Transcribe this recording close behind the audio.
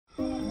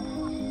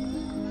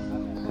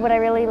What I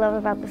really love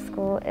about the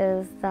school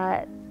is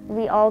that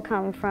we all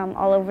come from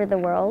all over the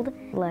world,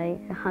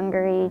 like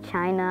Hungary,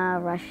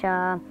 China,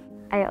 Russia.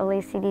 I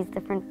always see these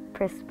different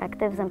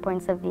perspectives and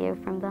points of view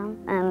from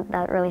them, and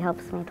that really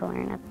helps me to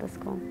learn at the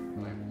school.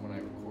 When I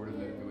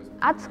recorded it, it was...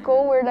 At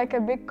school, we're like a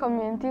big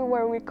community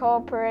where we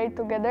cooperate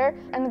together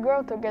and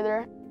grow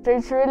together. So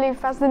it's really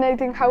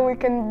fascinating how we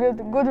can build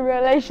good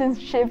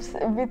relationships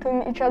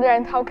between each other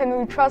and how can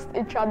we trust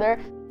each other.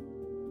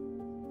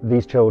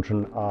 These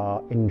children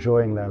are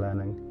enjoying their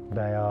learning.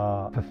 They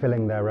are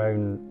fulfilling their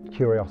own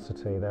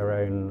curiosity, their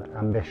own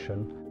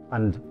ambition,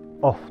 and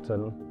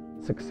often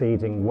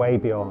succeeding way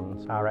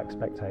beyond our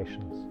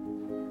expectations.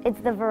 It's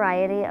the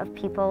variety of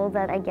people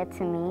that I get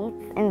to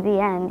meet. In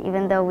the end,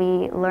 even though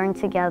we learn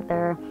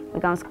together, we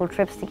go on school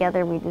trips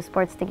together, we do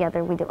sports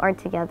together, we do art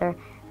together,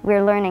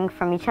 we're learning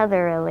from each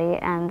other really,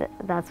 and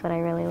that's what I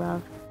really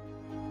love.